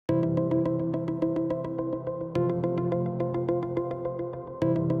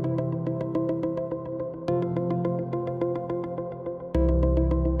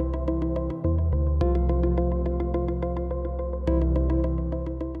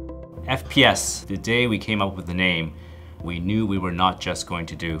FPS, the day we came up with the name, we knew we were not just going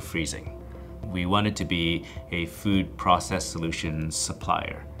to do freezing. We wanted to be a food process solutions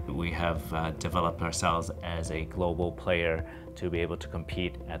supplier. We have developed ourselves as a global player to be able to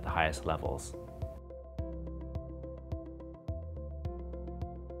compete at the highest levels.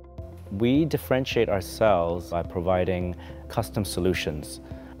 We differentiate ourselves by providing custom solutions.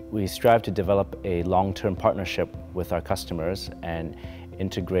 We strive to develop a long-term partnership with our customers and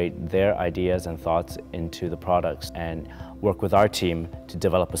integrate their ideas and thoughts into the products and work with our team to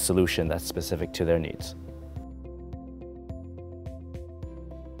develop a solution that's specific to their needs.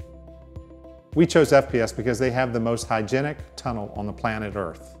 We chose FPS because they have the most hygienic tunnel on the planet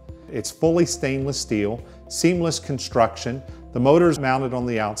Earth. It's fully stainless steel, seamless construction, the motor's mounted on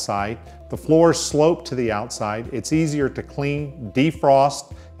the outside, the floor is sloped to the outside, it's easier to clean,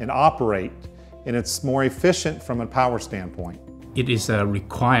 defrost, and operate, and it's more efficient from a power standpoint. It is a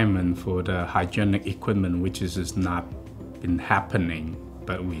requirement for the hygienic equipment, which is not been happening,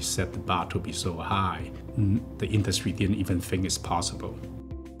 but we set the bar to be so high, the industry didn't even think it's possible.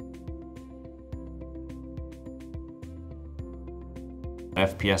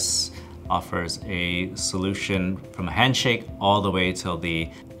 FPS offers a solution from a handshake all the way till the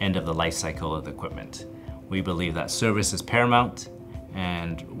end of the life cycle of the equipment. We believe that service is paramount,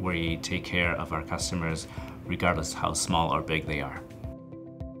 and we take care of our customers regardless how small or big they are.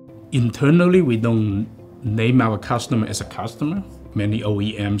 Internally, we don't name our customer as a customer. Many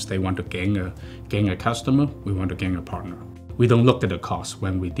OEMs, they want to gain a customer, we want to gain a partner. We don't look at the cost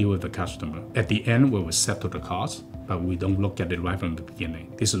when we deal with the customer. At the end, we will settle the cost, but we don't look at it right from the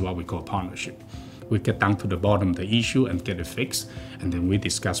beginning. This is what we call partnership. We get down to the bottom of the issue and get it fixed, and then we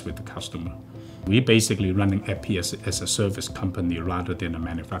discuss with the customer. We basically running FPS as a service company rather than a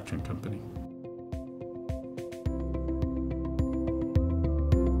manufacturing company.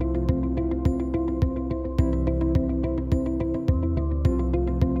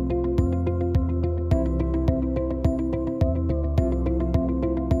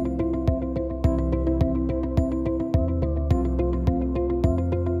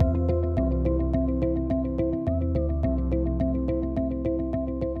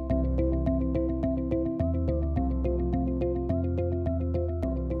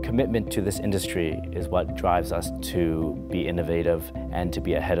 Commitment to this industry is what drives us to be innovative and to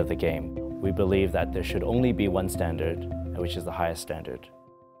be ahead of the game. We believe that there should only be one standard, which is the highest standard.